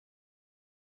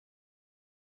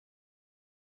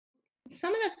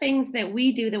Some of the things that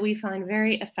we do that we find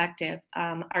very effective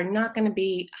are not going to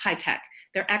be high tech.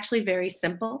 They're actually very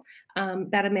simple.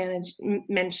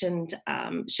 Mentioned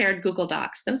shared Google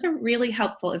Docs. Those are really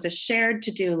helpful as a shared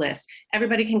to-do list.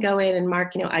 Everybody can go in and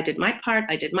mark, I did my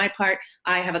part,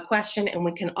 I have a question, and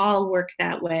we can all work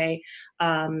that way.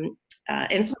 And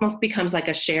it almost becomes like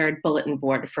a shared bulletin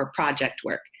board for project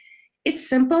work. It's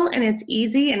simple and it's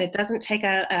easy and it doesn't take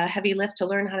a heavy lift to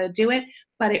learn how to do it,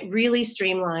 but it really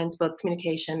streamlines both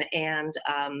communication and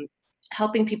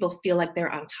helping people feel like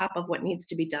they're on top of what needs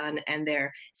to be done and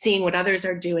they're seeing what others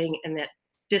are doing, and that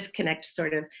disconnect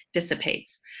sort of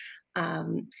dissipates.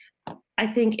 I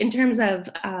think in terms of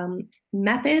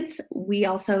methods, we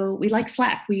like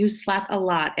Slack. We use Slack a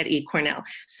lot at eCornell.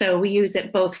 So we use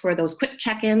it both for those quick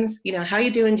check-ins, how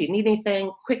you doing? Do you need anything?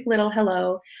 Quick little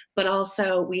hello. But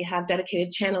also we have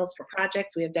dedicated channels for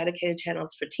projects. We have dedicated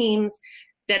channels for teams,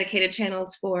 dedicated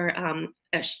channels for,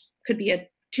 could be a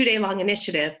 2-day long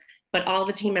initiative, but all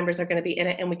the team members are going to be in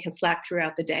it, and we can Slack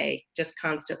throughout the day just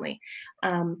constantly.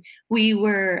 We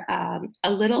were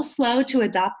a little slow to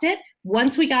adopt it.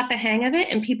 Once we got the hang of it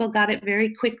and people got it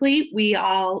very quickly, we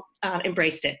all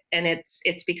embraced it, and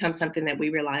it's become something that we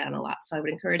rely on a lot. So I would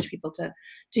encourage people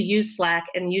to use Slack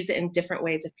and use it in different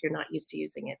ways if you're not used to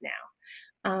using it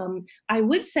now. I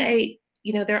would say,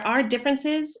 there are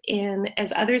differences in,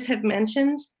 as others have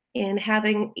mentioned, in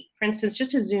having, for instance,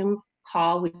 just a Zoom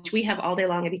call, which we have all day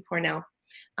long at eCornell.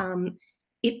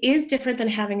 It is different than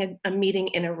having a meeting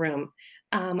in a room.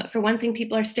 For one thing,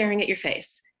 people are staring at your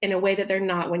face in a way that they're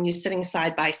not when you're sitting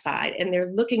side by side, and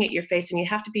they're looking at your face, and you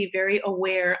have to be very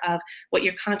aware of what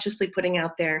you're consciously putting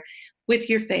out there with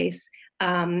your face,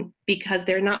 because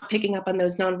they're not picking up on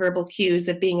those nonverbal cues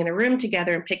of being in a room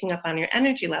together and picking up on your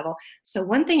energy level. So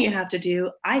one thing you have to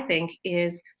do, I think,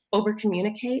 is over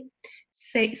communicate.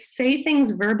 Say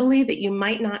things verbally that you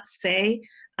might not say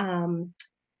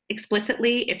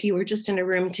explicitly if you were just in a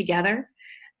room together,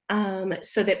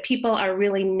 so that people are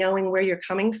really knowing where you're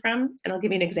coming from. And I'll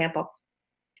give you an example.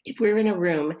 If we're in a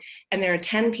room and there are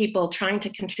 10 people trying to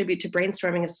contribute to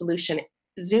brainstorming a solution,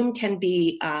 Zoom can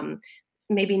be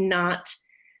maybe not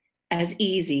as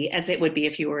easy as it would be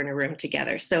if you were in a room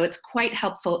together. So it's quite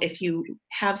helpful if you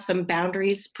have some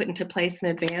boundaries put into place in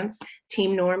advance,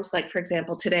 team norms. Like, for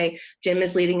example, today, Jim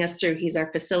is leading us through. He's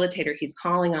our facilitator. He's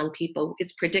calling on people.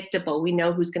 It's predictable. We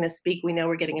know who's going to speak. We know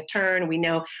we're getting a turn. We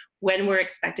know when we're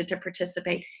expected to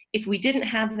participate. If we didn't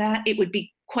have that, it would be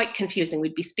quite confusing.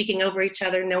 We'd be speaking over each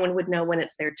other. No one would know when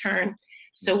it's their turn.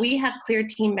 So we have clear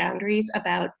team boundaries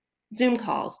about Zoom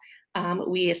calls.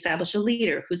 We establish a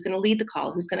leader who's going to lead the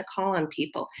call, who's going to call on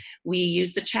people. We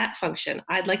use the chat function.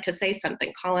 I'd like to say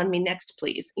something. Call on me next,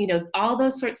 please. All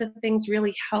those sorts of things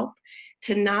really help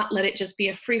to not let it just be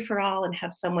a free-for-all and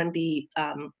have someone be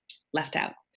left out.